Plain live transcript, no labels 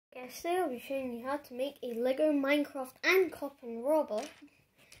guys, today I'll be showing you how to make a Lego Minecraft and Cop and Robber.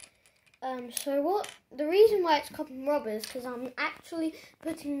 The reason why it's Cop and Robber is because I'm actually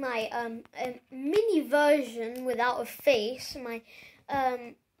putting my a mini version without a face, my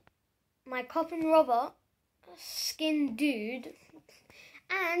Cop and Robber skin dude,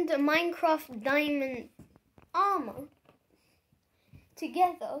 and a Minecraft Dimond Armour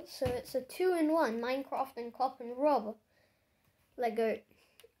together. So it's a 2-in-1 Minecraft and Cop and Robber Lego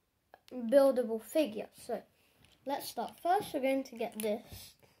buildable figure. So let's start. First we're going to get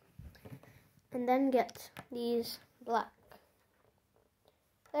this, and then get these black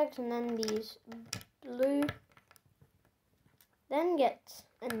legs, and then these blue, then get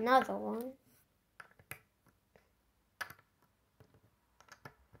another one,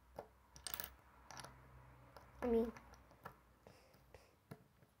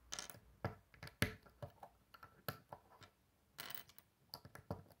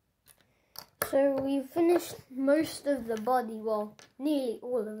 so we've finished most of the body, well, nearly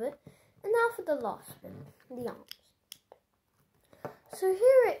all of it. And now for the last bit, the arms. So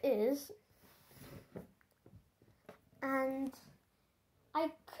here it is. And I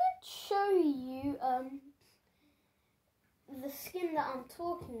could show you the skin that I'm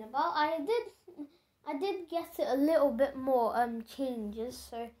talking about. I did get it a little bit more changes.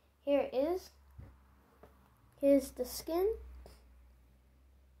 So here it is. Here's the skin.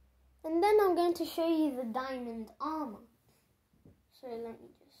 And then I'm going to show you the Dimond Armour. So let me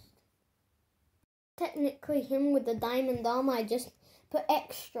just... Technically him with the Dimond Armour, I just put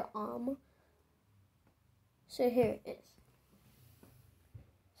extra armour. So here it is.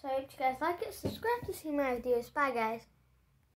 So I hope you guys like it. Subscribe to see my videos. Bye guys.